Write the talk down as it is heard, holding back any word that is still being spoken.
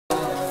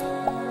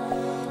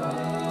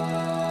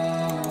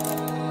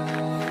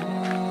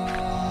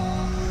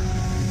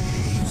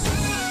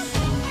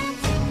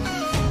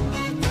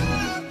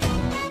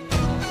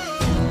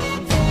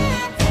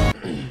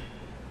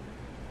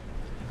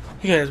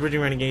Hey guys, Raging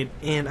Renegade,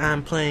 and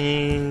I'm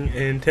playing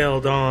Until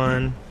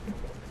Dawn.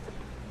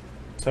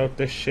 So hope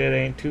this shit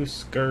ain't too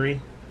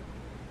scurry.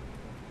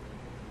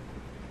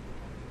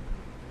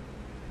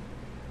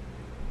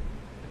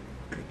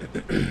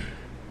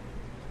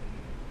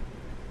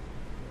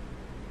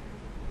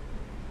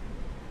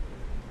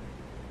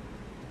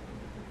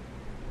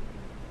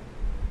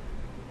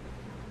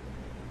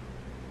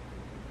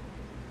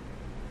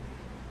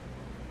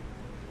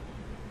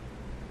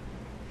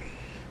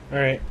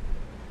 Alright.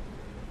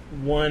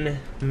 1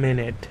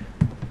 minute.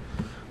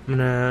 I'm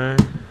gonna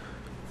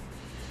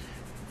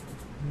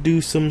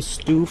do some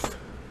stoof.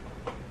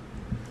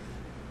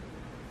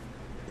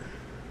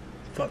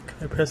 Fuck,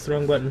 I pressed the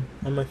wrong button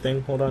on my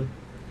thing. Hold on.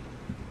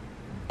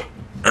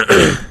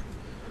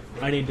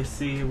 I need to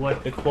see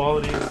what the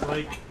quality is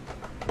like.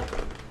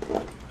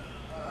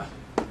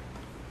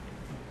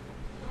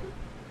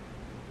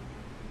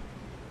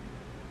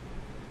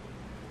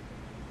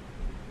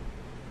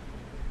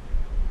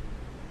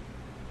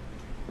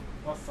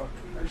 Oh fuck,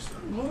 I just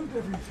unloaded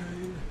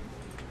everything.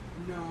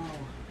 No.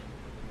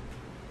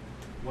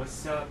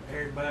 What's up,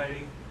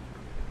 everybody?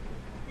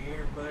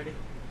 Everybody.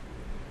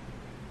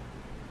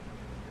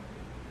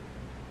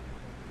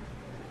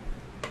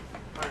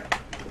 Alright.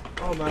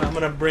 Hold on, I'm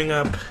gonna bring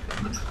up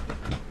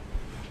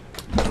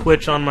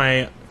Twitch on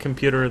my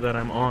computer that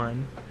I'm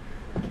on.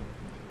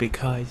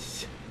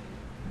 Because...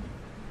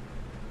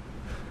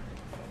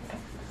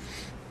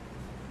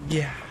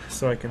 yeah,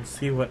 so I can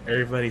see what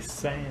everybody's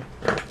saying.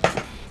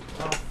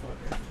 Oh,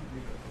 fuck.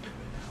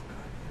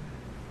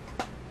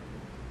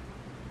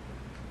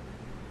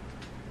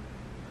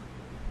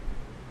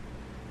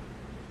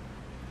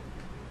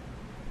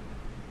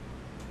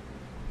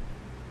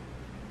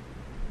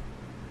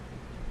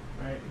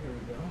 Alright, here we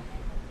go.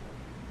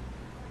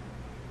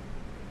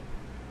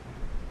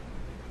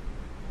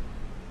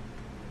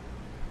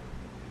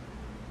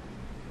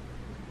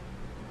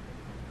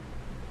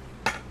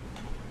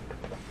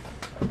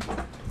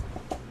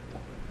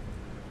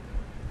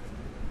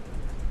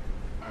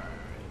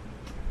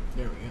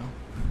 There we go.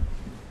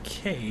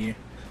 Okay.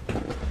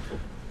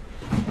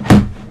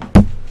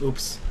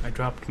 Oops, I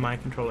dropped my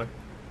controller.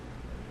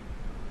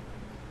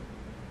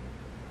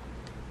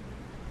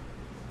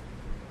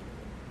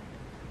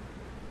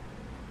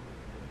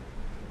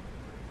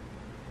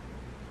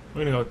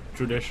 We're gonna go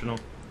traditional.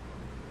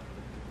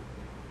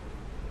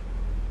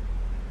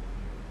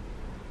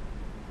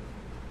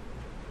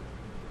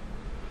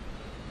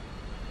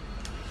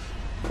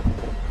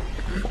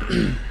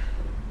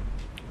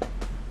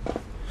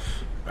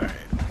 Alright.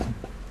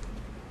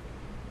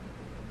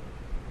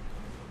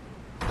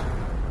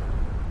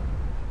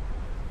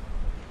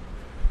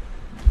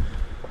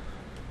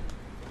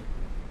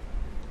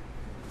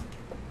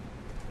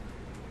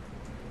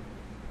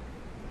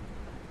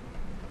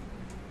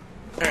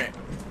 Alright.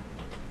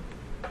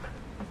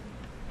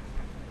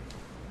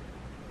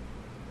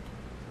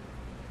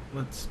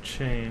 Let's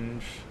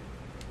change.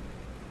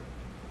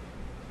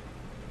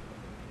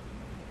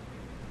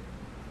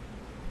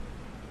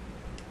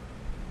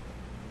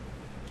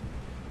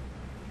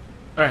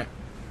 Alright.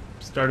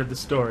 Started the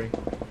story.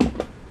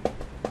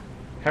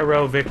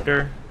 Hello,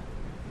 Victor.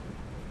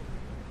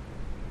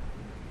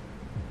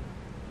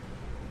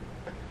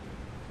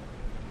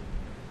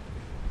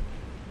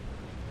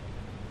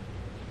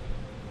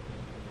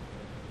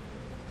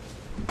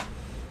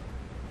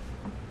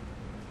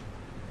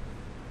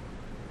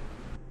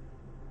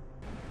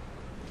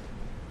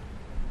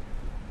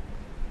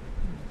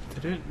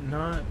 Did it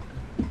not?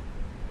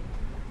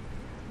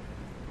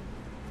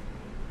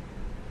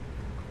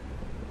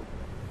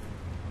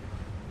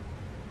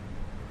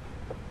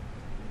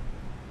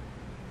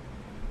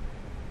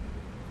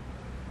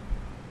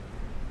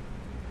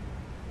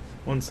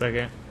 One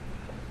second.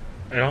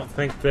 I don't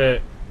think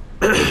that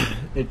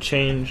it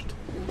changed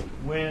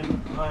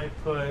when I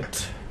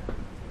put...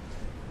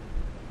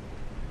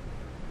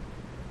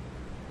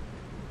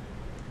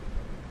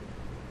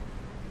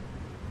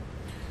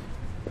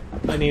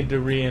 I need to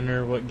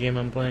re-enter what game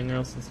I'm playing or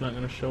else it's not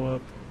going to show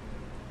up.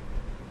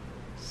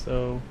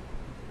 So,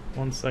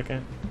 1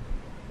 second.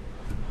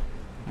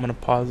 I'm going to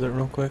pause it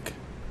real quick.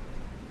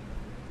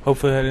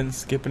 Hopefully I didn't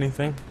skip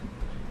anything.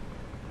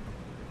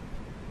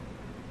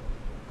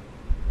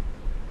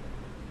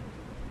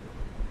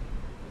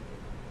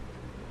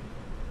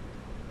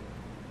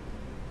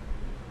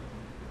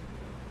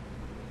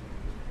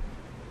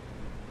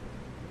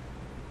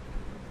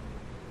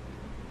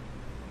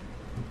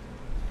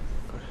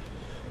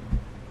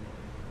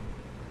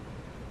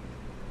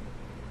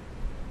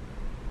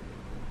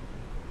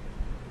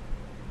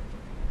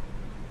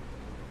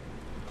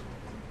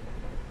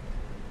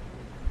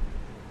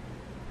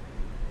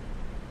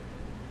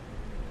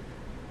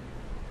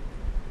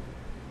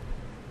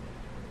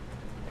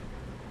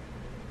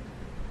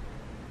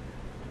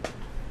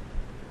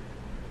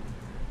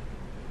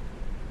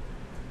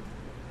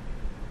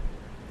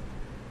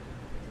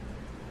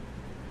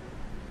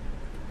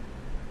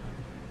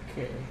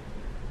 Okay.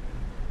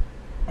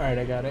 Alright,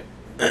 I got it.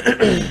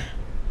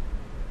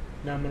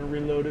 Now I'm going to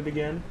reload it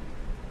again.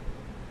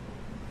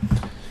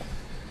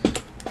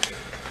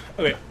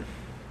 Okay.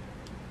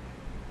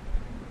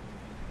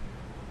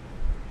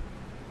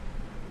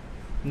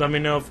 Let me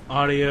know if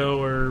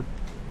audio or...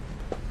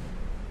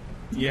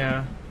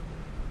 Yeah.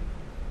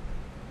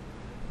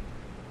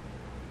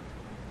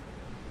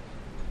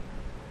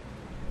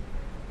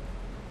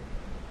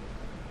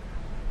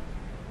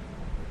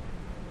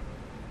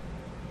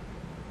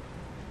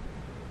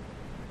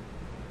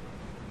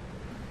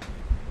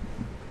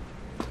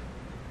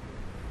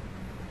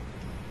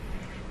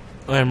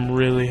 I'm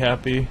really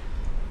happy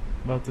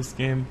about this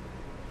game.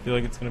 I feel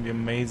like it's going to be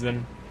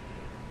amazing.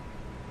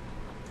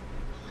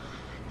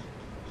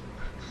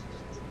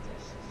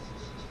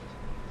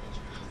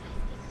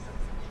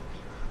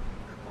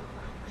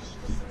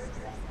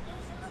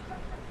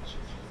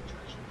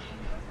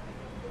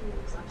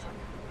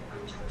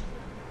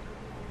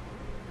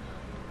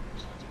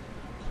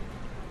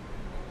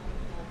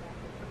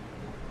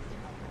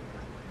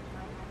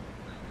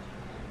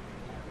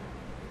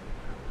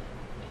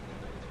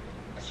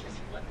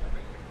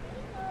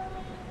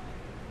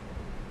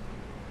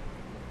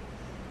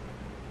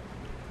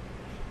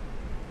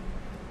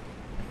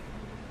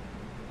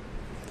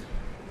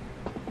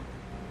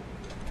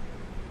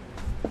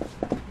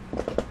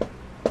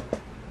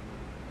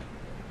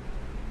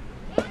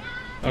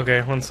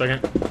 Okay, 1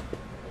 second.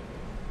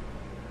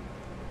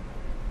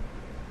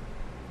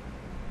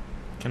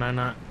 Can I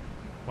not?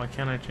 Why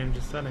can't I change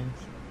the settings?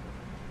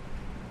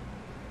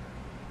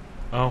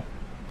 Oh.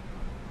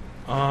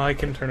 I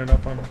can turn it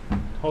up on...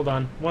 Hold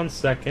on, 1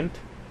 second.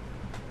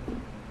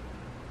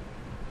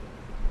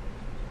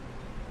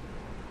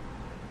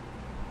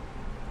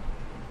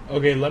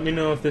 Okay, let me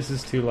know if this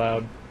is too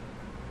loud.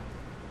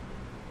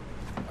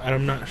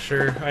 I'm not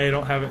sure. I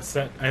don't have it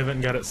set. I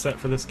haven't got it set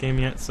for this game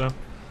yet, so...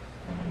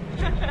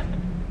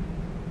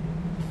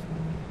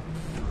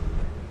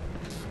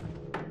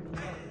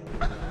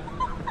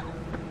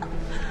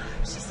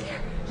 She's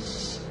here.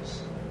 Shh.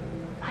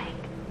 Mike.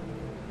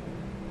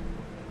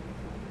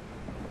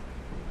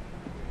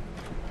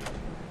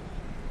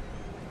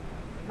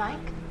 Mike?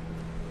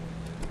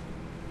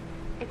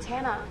 It's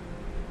Hannah.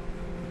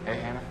 Hey,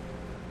 Hannah.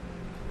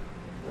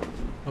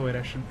 Oh wait,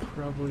 I should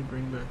probably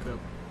bring back up.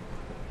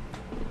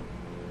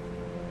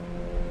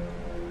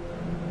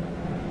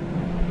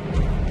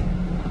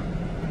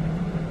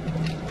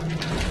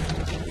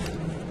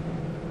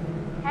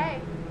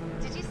 Hey,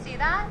 did you see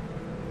that?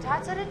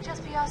 Dad said it'd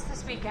just be us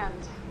this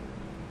weekend.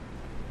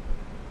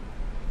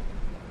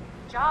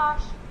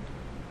 Josh.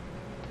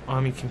 Oh,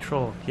 I'm in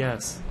control,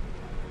 yes.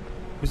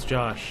 Who's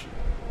Josh?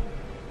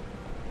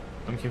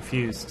 I'm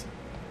confused.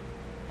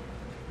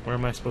 Where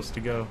am I supposed to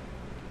go?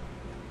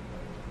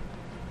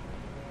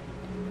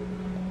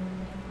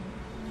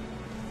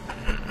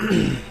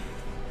 Can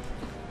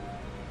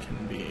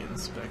be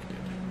inspected.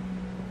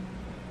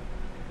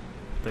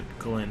 The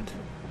glint.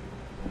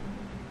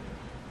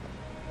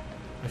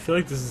 I feel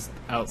like this is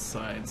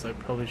outside, so I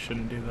probably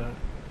shouldn't do that.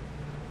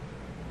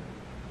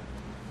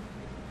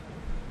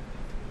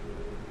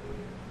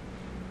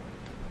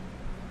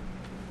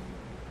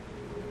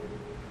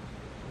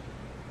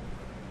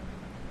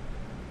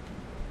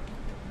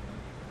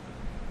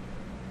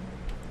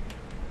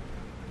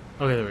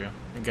 Okay, there we go.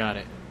 I got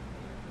it.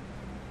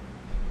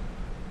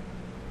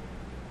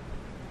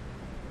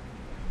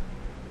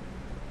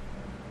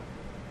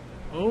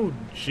 Oh,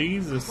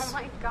 Jesus. Oh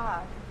my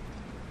god.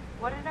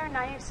 What did our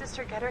naive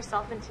sister get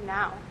herself into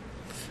now?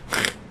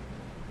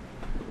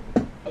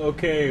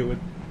 Okay, with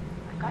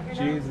I got your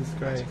note. Jesus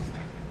Christ.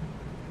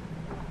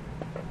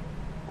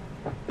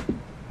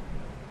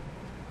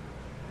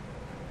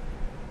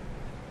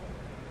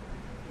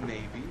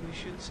 Maybe we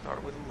should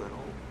start with a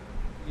little,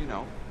 you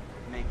know,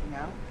 making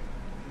out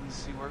and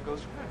see where it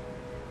goes from there.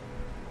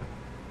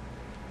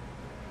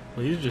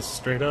 Well, he's just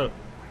straight up.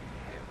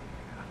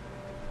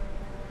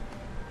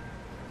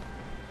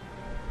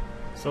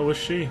 So was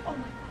she. Oh my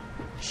god.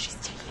 She's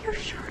taking her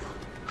shirt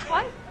off.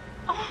 What?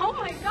 Oh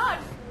my god.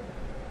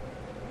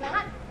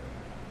 Matt,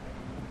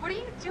 what are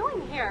you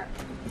doing here?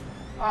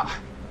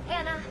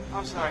 Hannah.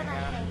 I'm sorry, Hannah.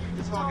 Hannah. Hey,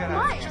 It's all don't good.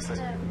 mind. Just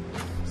a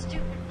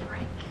stupid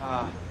prank.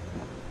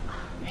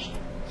 Hey,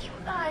 you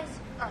guys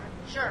are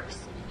jerks.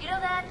 You know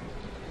that?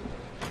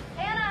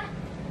 Hannah.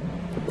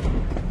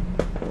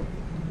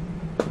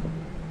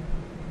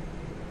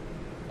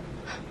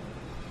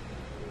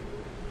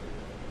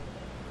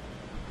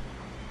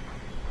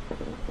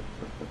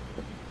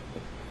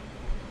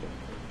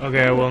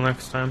 Okay, I will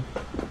next time.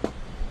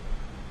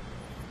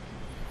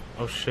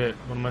 Oh shit,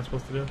 what am I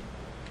supposed to do?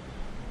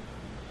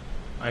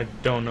 I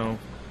don't know.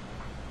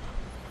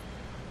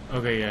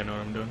 Okay, yeah, I know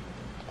what I'm doing.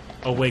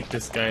 I'll wake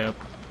this guy up.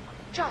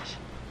 Josh.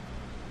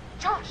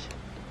 Josh.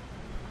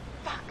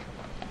 Fuck.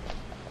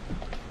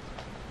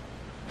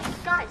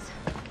 Guys,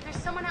 there's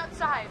someone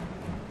outside.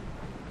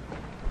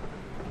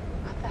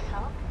 What the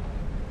hell?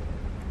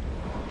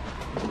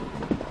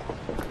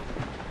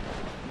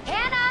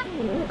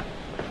 Hannah!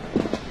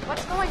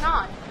 What's going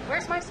on?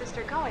 Where's my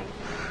sister going?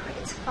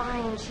 It's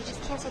fine. She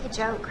just can't take a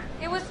joke.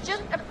 It was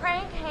just a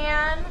prank,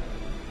 Han.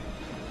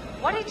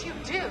 What did you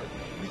do?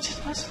 We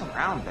just messed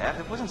around, Beth.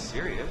 It wasn't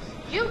serious.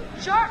 You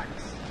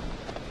jerks!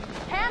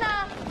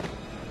 Hannah!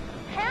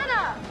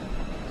 Hannah!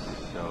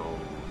 So,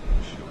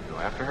 should we go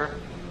after her?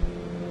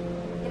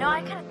 You know,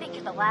 I kind of think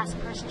you're the last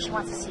person she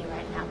wants to see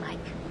right now, Mike.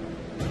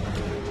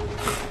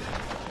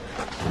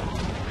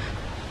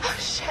 Oh,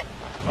 shit.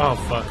 Oh,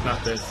 fuck,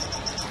 not this.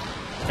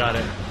 Got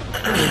it.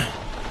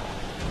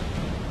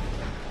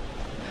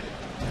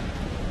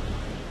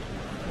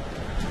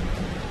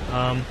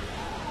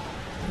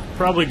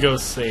 Probably go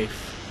safe.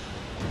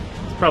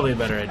 It's probably a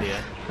better idea.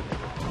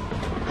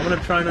 I'm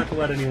gonna try not to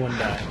let anyone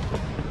die.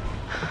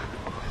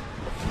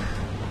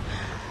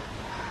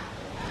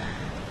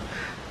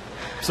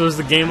 So is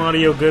the game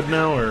audio good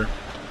now, or?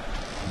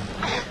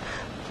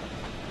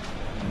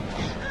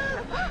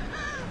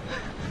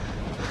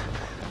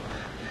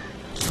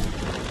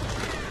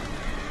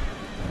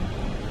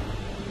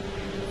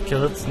 Okay,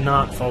 let's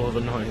not follow the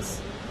noise.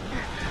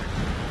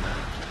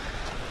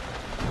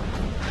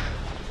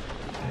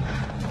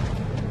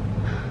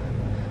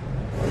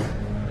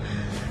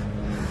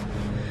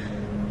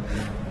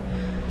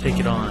 Take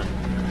it on.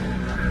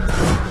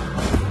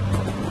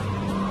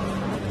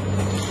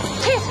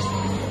 Jesus!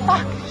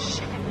 Fuck!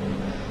 Shit!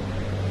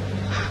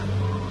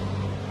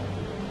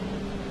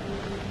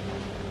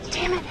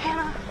 Damn it,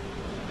 Hannah!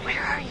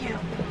 Where are you?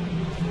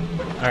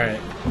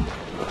 Alright.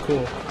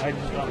 Cool. I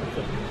just got my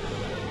foot.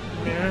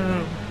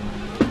 Yeah.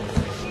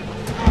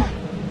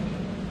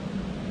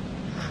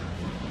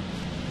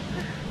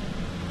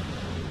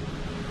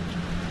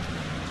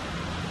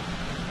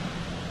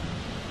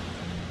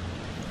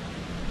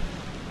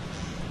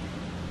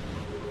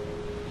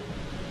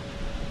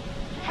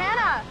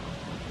 Hannah!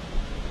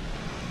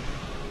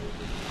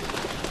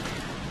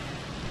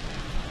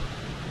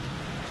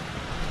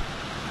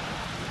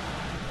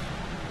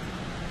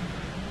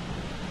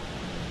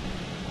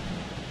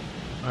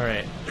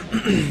 Alright.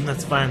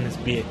 Let's find this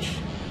bitch.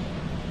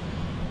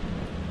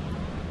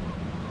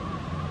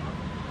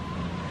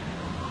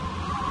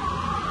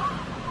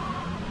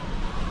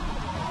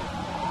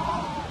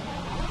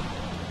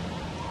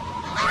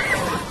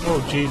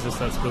 Oh Jesus,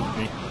 that spooked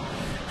me.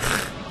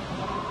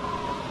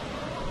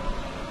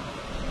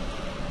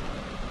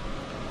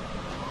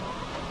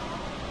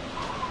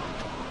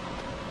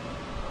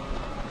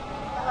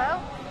 Hello?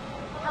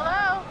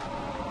 Hello?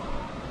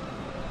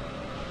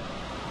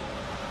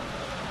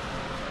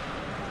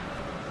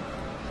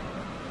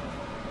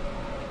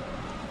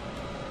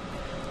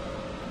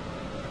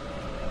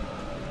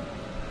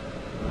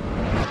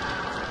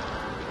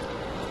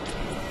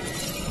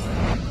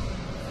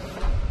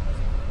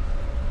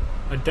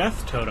 A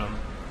death totem.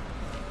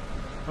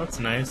 That's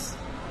nice.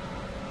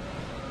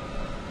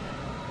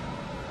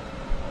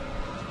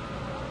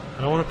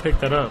 I don't want to pick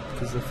that up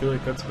because I feel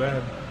like that's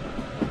bad.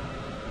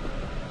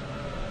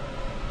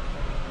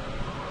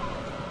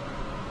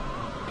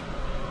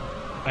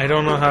 I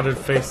don't know how to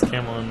face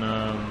cam on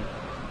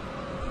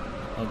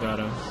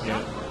Elgato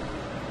yet.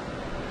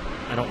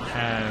 I don't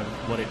have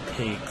what it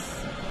takes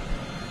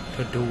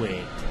to do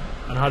it.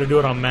 I know how to do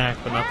it on Mac,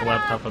 but not the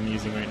laptop I'm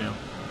using right now.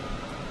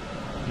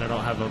 And I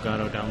don't have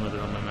Elgato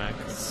downloaded on my Mac.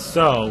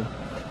 So,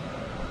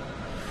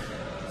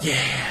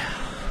 yeah.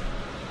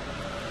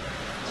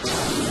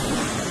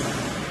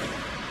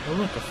 Oh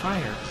look, a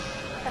fire.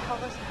 What the hell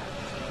was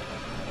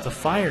that? It's a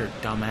fire,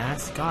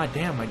 dumbass. God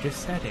damn, I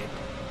just said it.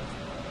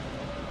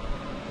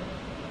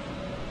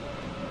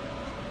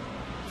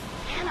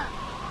 Hannah!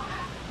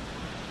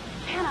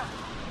 Hannah!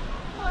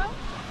 Hello?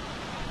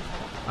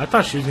 I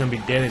thought she was gonna be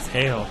dead as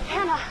hell.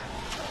 Hannah!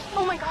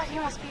 Oh my god, you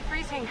must be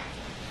freezing.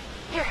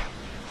 Here,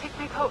 take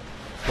my coat.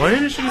 Why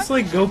didn't she just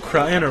like go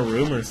cry in a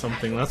room or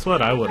something? That's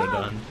what I would have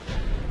done.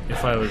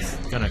 If I was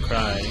gonna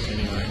cry,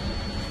 anyway.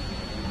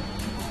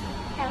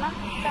 Hannah?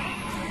 Back.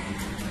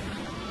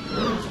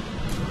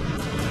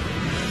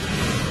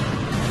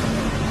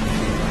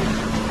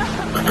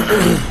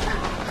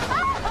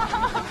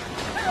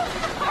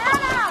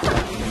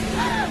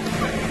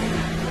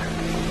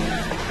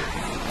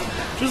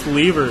 Just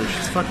leave her,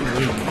 she's fucking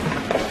weak.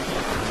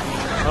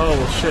 Oh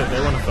well shit, they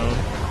want a phone.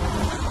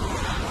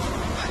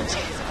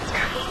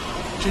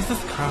 Jesus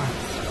Christ.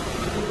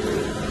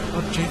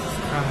 Oh Jesus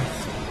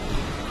Christ.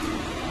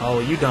 Oh,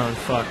 you done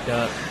fucked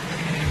up.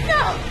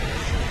 No!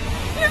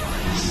 No!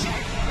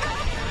 Shit!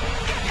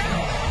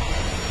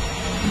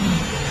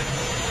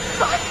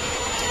 Fuck!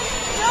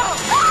 No!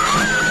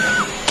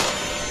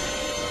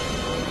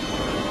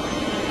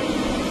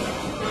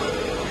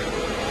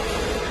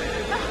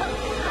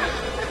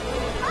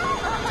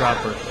 Drop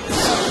her.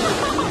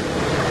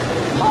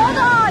 Hold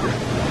on!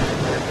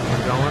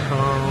 We're going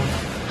home.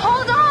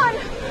 Hold on!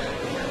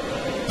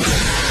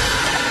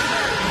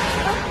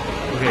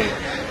 Okay.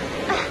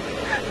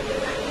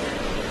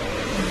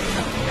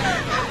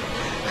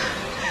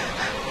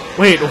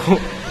 Wait,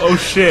 oh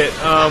shit,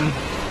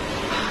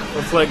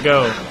 let's let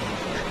go.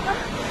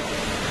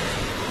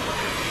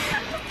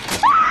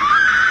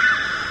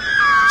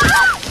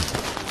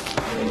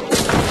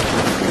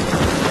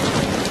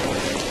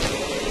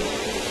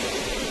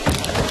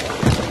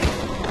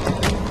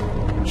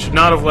 Should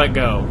not have let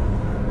go.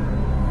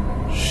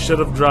 should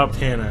have dropped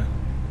Hannah.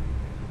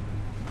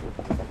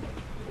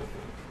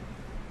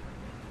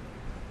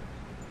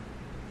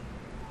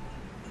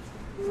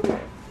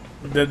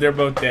 They're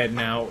both dead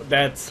now.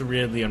 That's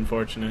really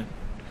unfortunate.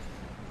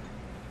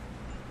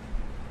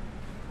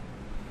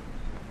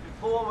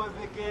 Before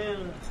we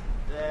begin,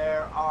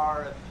 there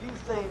are a few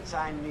things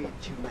I need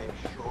to make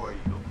sure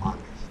you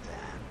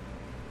understand.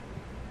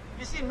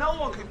 You see, no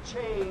one could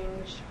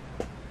change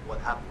what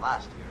happened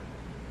last year.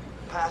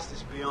 The past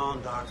is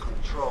beyond our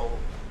control.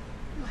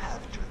 You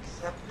have to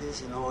accept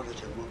this in order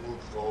to move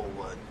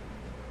forward.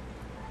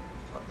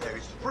 But there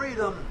is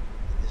freedom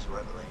in this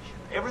revelation.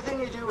 Everything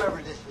you do,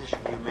 every decision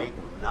you make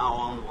from now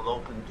on will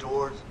open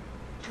doors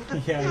to the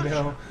Yeah, future. I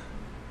know.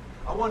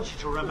 I want you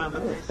to remember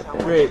this. I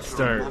want Great you to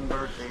start.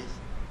 remember this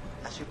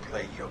as you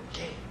play your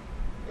game.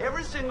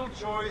 Every single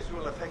choice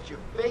will affect your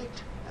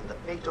fate and the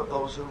fate of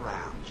those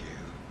around you.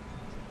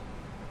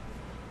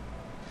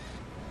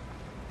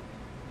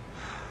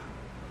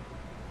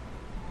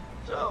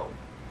 So,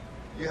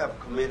 you have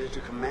committed to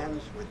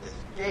commence with this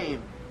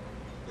game.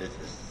 This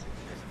is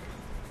significant.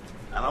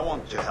 And I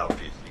want to help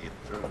you see it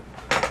through.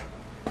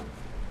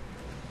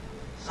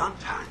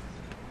 Sometimes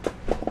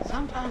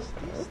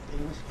these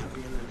things can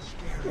be a little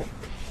scary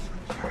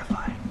and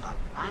terrifying, but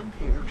I'm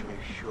here to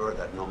make sure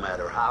that no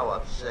matter how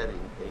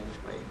upsetting things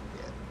may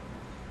get,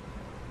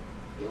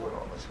 you will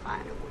always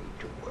find a way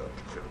to work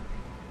through it.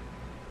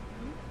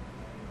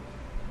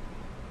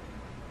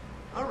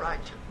 All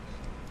right.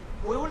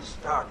 We will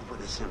start with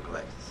a simple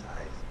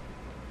exercise.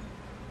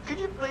 Could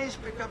you please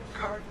pick up a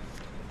card?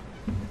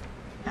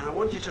 And I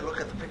want you to look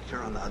at the picture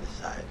on the other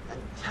side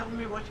and tell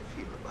me what you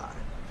feel about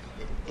it.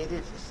 It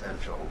is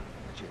essential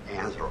that you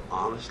answer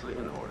honestly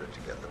in order to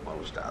get the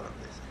most out of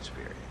this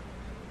experience.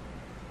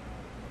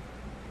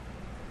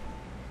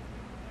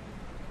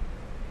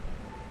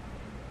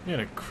 You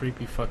had a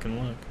creepy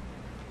fucking look.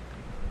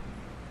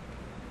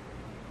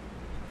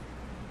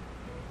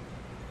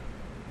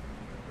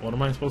 What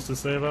am I supposed to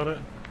say about it?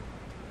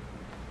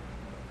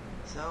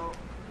 So,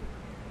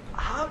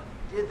 how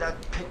did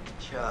that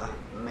picture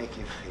make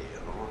you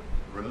feel?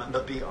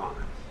 Remember, be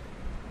honest.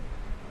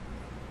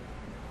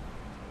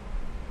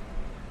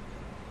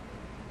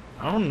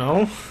 I don't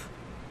know.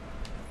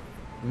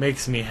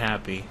 Makes me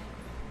happy.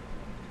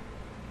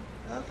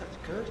 Well, that's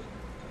good.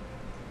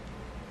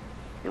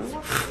 In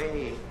what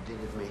way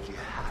did it make you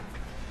happy?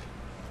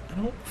 I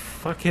don't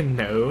fucking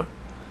know.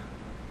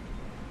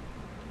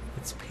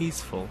 It's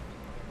peaceful.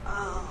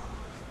 Oh.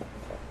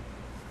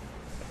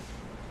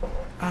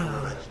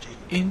 Ah,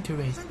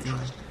 interesting.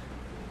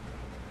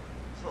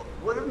 So,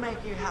 would it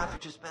make you happy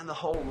to spend the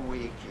whole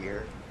week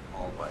here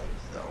all by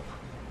yourself?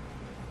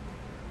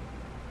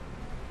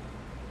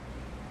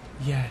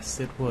 Yes,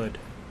 it would.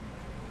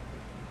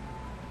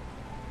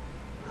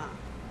 Huh.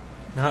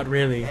 Not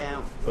really,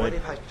 And but what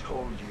if I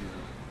told you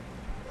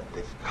that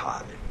this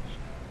cottage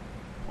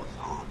was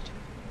haunted?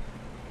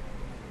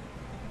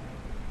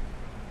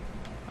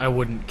 I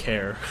wouldn't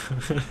care.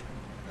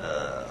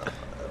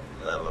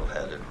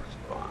 Level-headed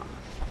response.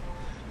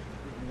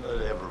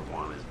 But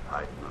everyone is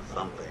frightened of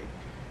something.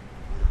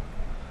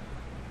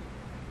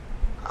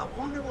 I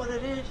wonder what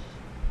it is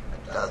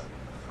that doesn't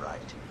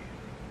frighten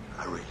you.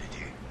 I really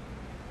do.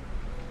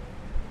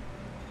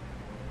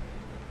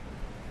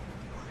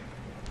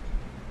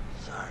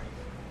 Sorry,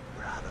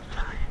 we're out of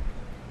time.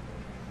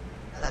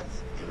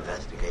 Let's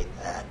investigate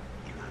that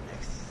in our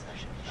next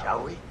session,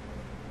 shall we?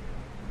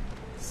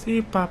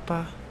 See,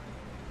 Papa.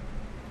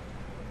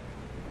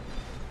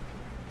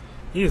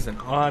 He is an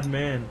odd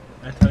man,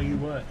 I tell you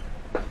what.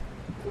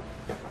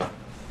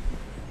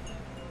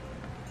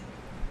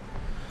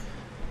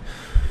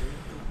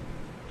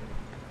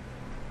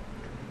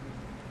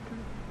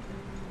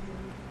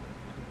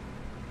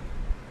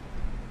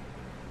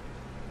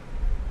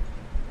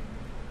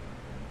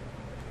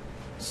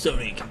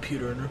 Sony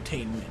Computer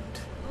Entertainment.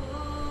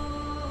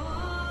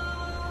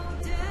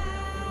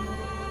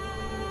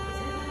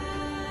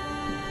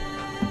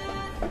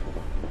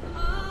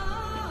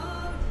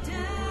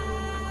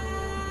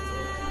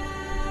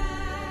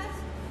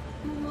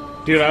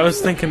 Dude, I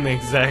was thinking the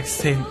exact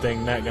same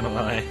thing, not gonna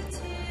lie.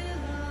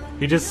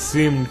 He just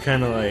seemed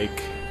kinda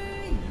like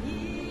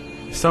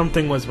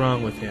something was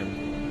wrong with him.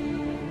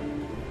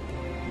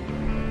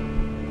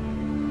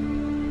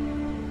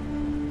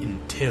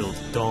 Until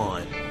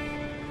dawn.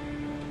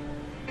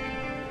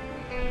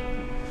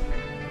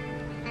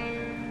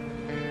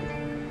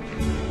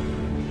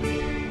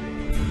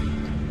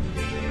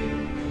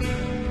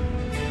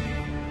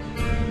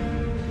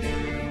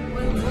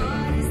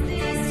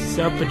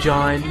 Sup,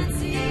 John?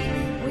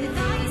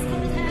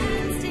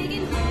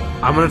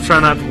 I'm gonna try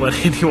not to let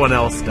anyone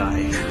else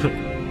die.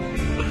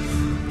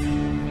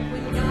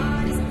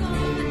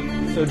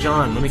 So,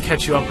 John, let me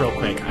catch you up real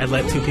quick. I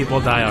let 2 people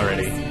die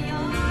already.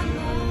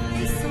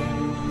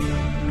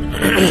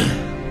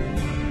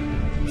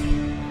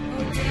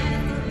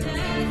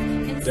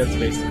 That's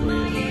basically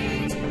it.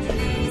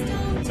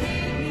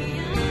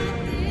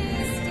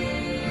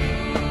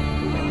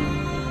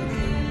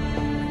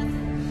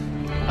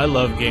 I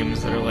love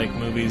games that are like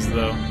movies,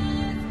 though.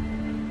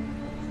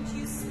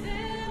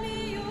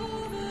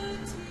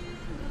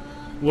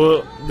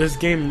 Well, this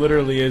game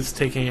literally is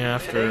taking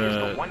after Today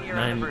is the one-year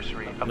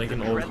anniversary of like the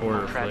an old dreadful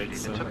horror tragedy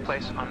flick. that So. took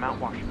place on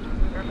Mount Washington.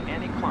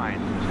 Annie Klein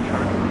was in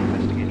charge of the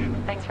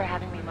investigation. Thanks for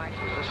having me, Mark.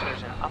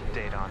 Listeners, an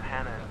update on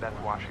Hannah and Beth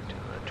Washington,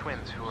 the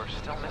twins who are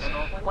still missing.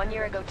 1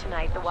 year ago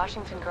tonight, the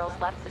Washington girls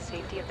left the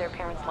safety of their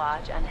parents'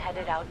 lodge and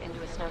headed out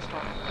into a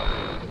snowstorm.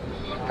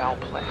 Foul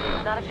play.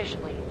 Not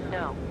officially,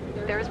 no.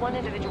 There is one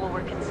individual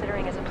we're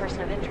considering as a person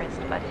of interest,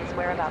 but his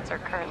whereabouts are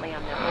currently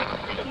unknown.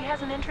 He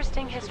has an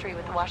interesting history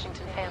with the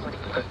Washington family.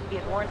 He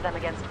had warned them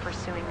against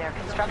pursuing their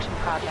construction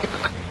project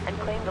and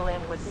claimed the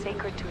land was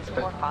sacred to his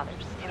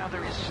forefathers. You know,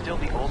 there is still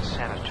the old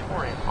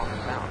sanatorium on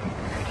the mountain.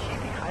 Could he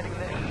be hiding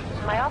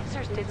there? My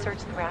officers did search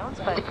the grounds,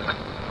 but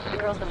the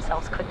girls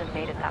themselves couldn't have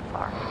made it that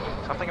far.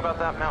 Something about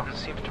that mountain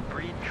seems to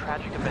breed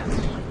tragic events.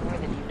 More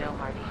than you know,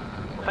 Marty.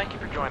 Well, thank you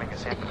for joining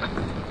us, Annie.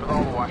 With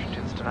all the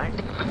Washingtons tonight,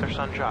 with their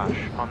son Josh,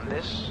 on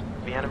this,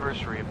 the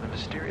anniversary of the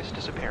mysterious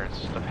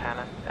disappearance of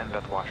Hannah and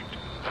Beth Washington.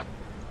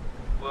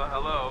 Well,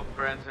 hello,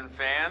 friends and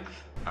fans.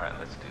 All right,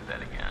 let's do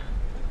that again.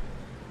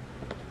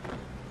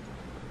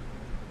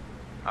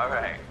 All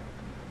right.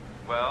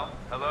 Well,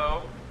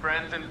 hello,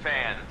 friends and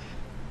fans.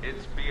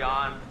 It's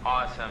beyond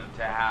awesome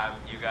to have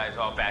you guys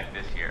all back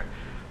this year.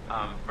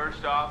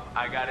 First off,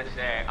 I gotta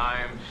say,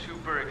 I am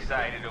super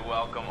excited to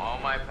welcome all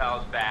my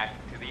pals back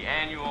to the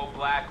annual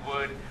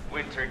Blackwood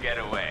Winter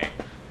Getaway.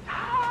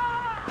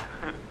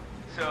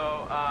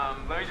 So,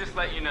 let me just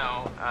let you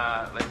know,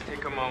 let's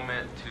take a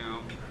moment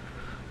to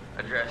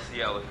address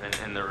the elephant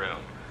in the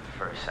room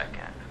for a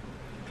second.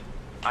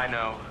 I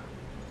know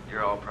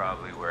you're all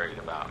probably worried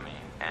about me,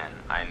 and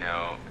I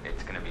know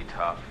it's gonna be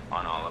tough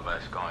on all of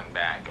us going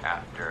back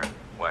after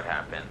what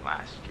happened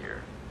last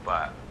year,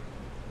 but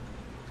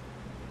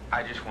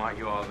I just want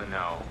you all to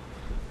know,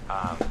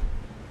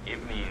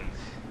 it means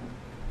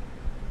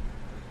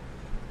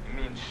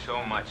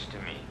so much to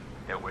me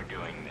that we're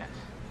doing this,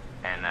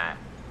 and that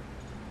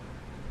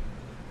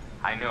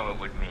I know it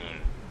would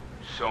mean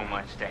so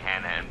much to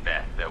Hannah and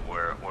Beth that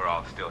we're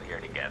all still here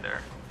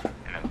together,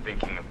 and I'm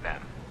thinking of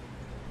them.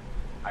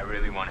 I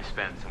really want to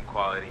spend some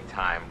quality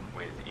time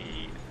with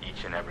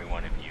each and every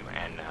one of you,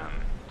 and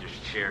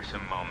just share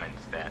some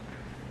moments that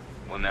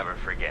we'll never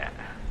forget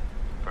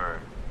for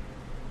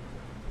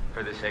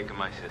the sake of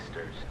my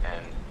sisters,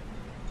 and,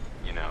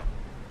 you know.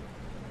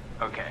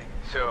 Okay,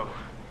 so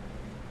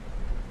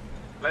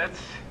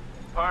let's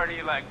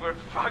party like we're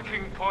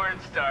fucking porn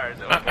stars,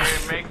 okay?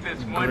 Make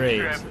this one Great.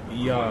 trip we'll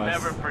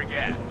Yes. never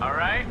forget,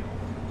 alright?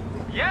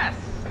 Yes!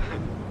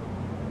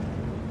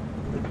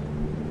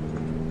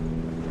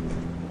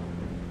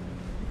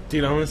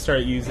 Dude, I'm gonna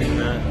start using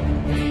that.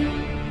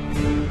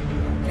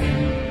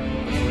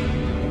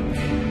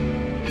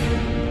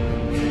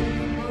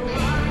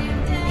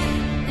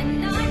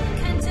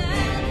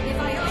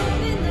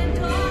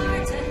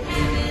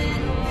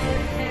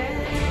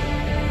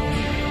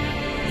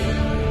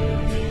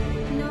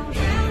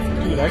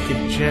 Dude, I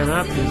could jam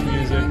out this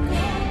music.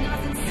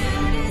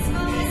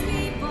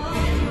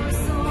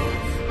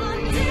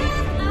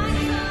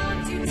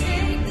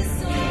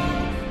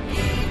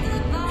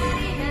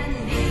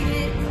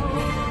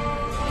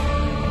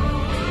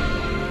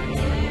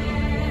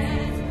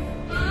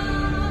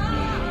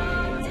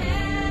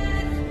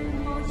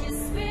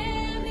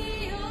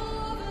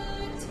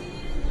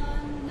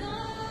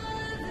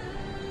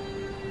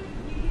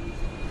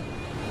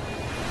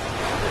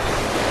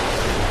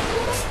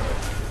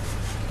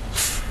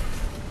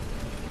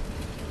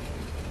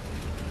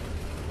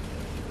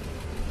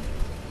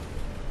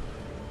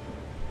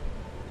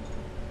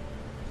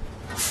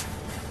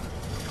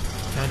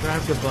 Can I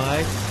drive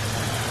goodbye?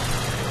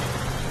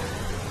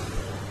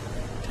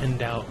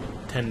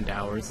 10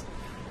 hours.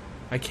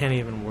 I can't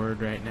even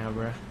word right now,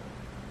 bruh.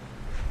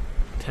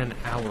 10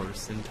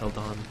 hours until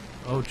dawn.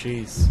 Oh,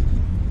 jeez.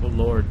 Oh,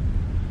 Lord.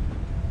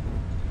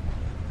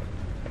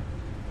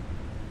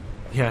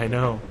 Yeah, I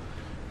know.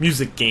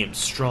 Music game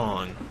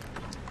strong.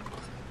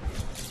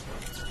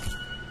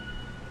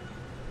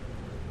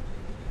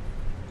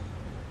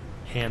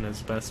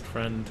 Hannah's best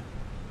friend.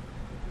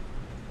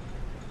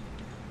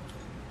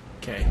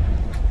 Okay.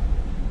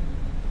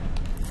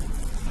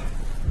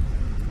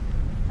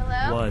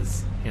 Hello?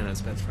 Was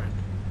Hannah's best friend.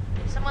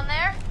 Someone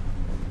there?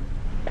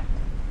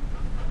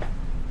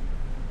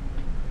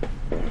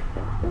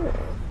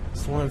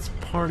 So let's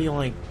party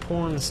like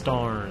porn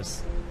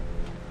stars.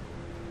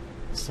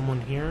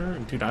 Someone here?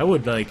 Dude, I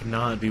would like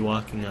not be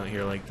walking out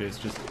here like this.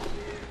 Just,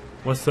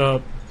 what's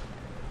up?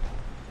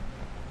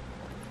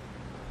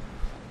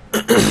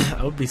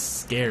 I would be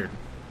scared.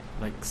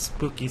 Like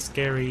spooky,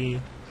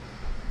 scary.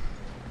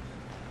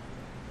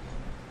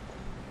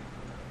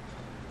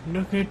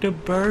 Look at the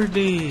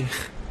birdie.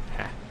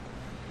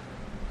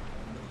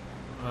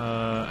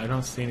 I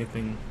don't see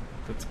anything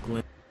that's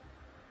glinting.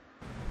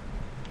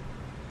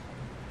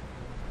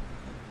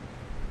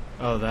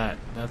 Oh,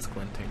 that's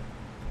glinting.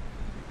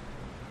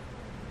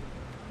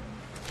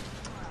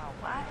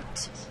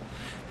 What?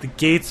 The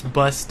gate's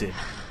busted.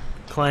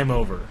 Climb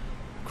over.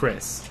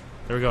 Chris.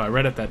 There we go. I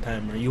read it that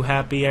time. Are you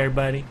happy,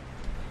 everybody?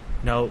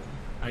 No.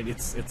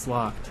 It's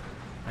locked.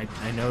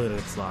 I know that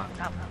it's locked.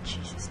 Oh, well,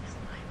 Jesus, never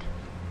mind.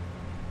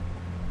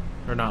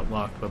 Or not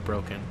locked, but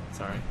broken.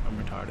 Sorry,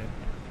 I'm retarded.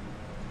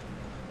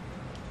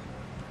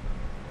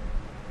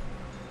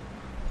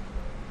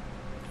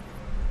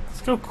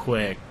 Let's go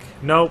quick.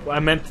 Nope, I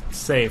meant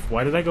safe.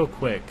 Why did I go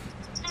quick?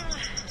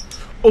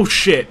 Oh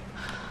shit!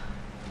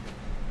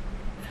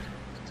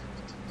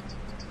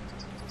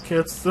 Okay,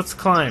 let's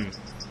climb.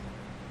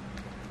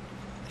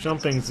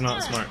 Jumping's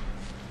not smart.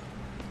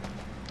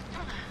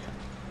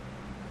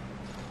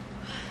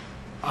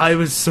 I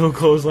was so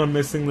close on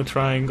missing the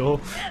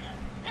triangle.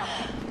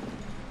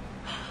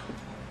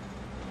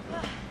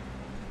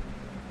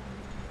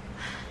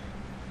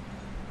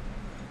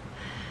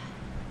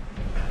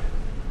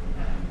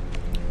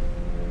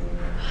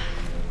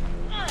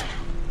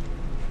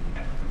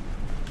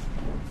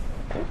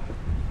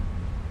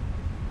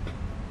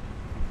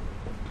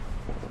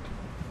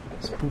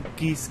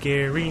 Spooky,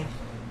 scary.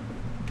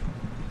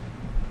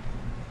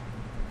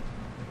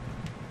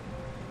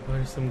 Oh,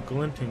 there's some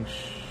glinting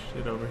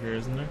shit over here,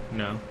 isn't there?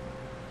 No.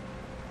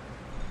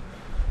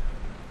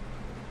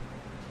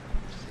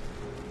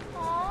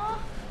 Aww.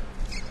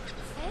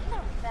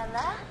 Hello,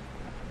 fella.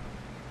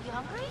 You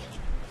hungry?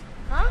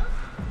 Huh?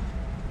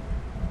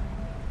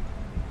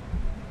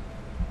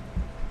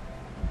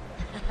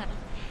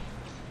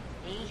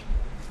 Hey.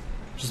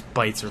 Just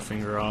bites her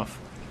finger off.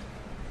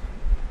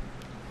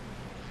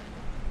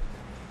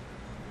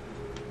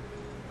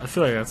 I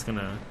feel like that's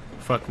gonna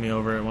fuck me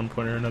over at one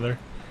point or another.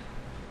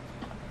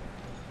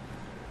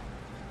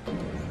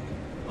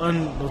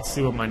 Let's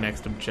see what my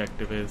next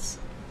objective is.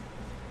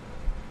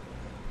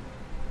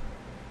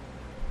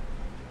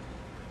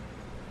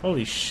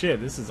 Holy shit,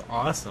 this is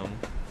awesome.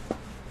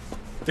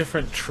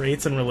 Different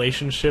traits and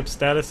relationship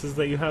statuses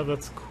that you have,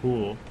 that's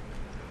cool.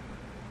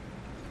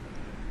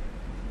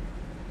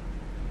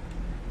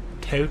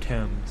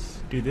 Totems.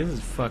 Dude, this is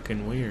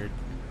fucking weird.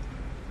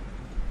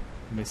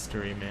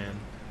 Mystery man.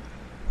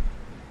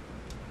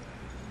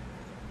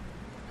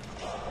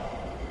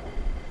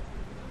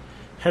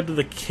 Head to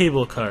the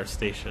cable car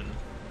station.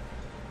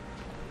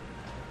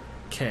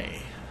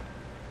 Okay.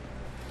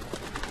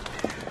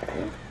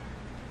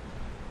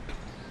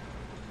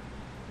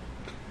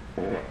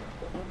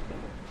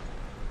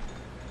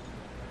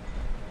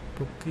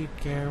 Spooky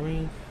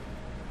Gary.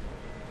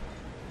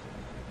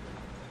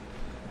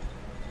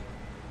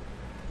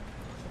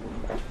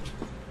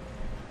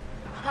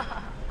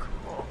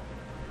 Cool.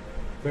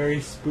 Very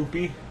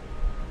spoopy.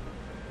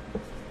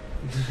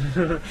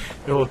 It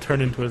will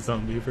turn into a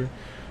zombiever.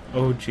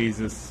 Oh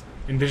Jesus.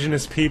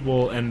 Indigenous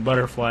people and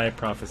butterfly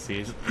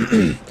prophecies.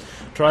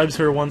 Tribes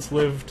who once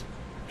lived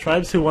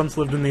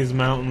in these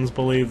mountains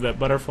believed that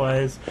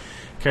butterflies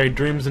carried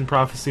dreams and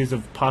prophecies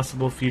of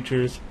possible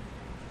futures.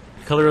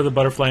 The color of the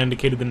butterfly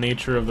indicated the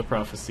nature of the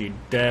prophecy.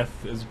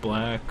 Death is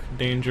black,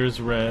 danger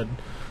is red,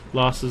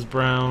 loss is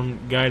brown,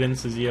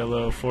 guidance is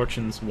yellow,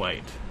 fortune's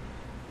white.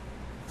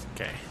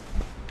 Okay.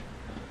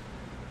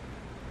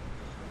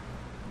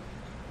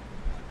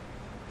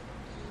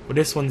 Well,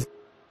 this one's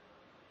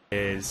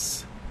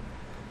is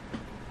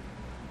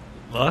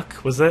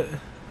luck, was it?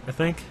 I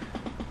think.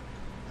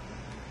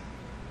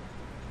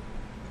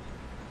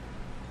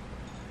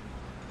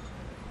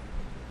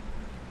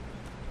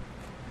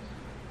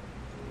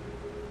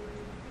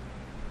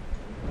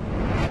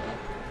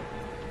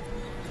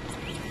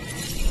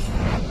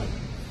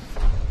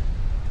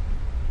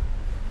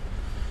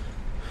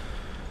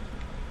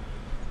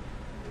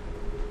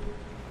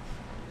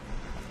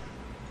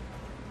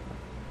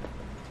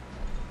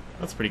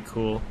 That's pretty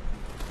cool.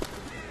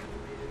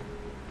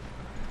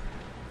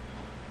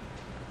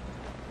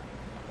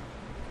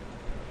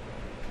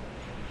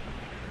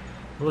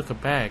 Look, a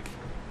bag.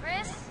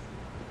 Chris?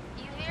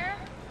 You here?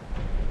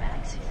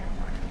 Bag's here.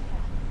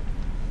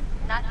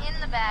 Not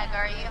in the bag,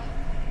 are you?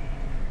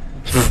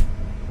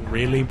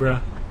 Really, bruh?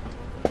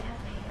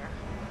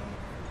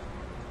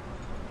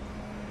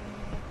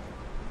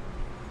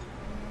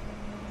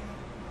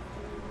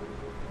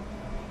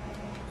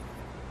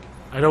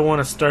 I don't want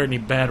to start any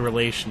bad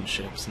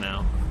relationships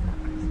now.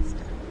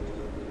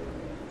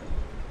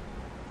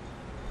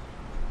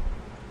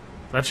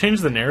 That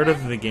changed the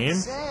narrative of the game?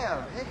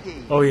 Sam,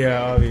 hey. Oh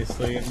yeah,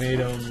 obviously. It made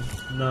him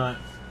not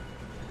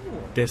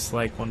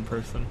dislike one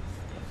person.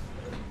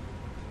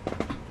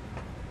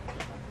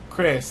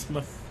 Chris,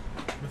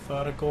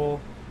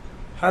 methodical.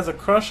 Has a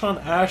crush on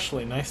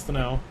Ashley. Nice to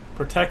know.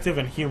 Protective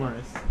and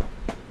humorous.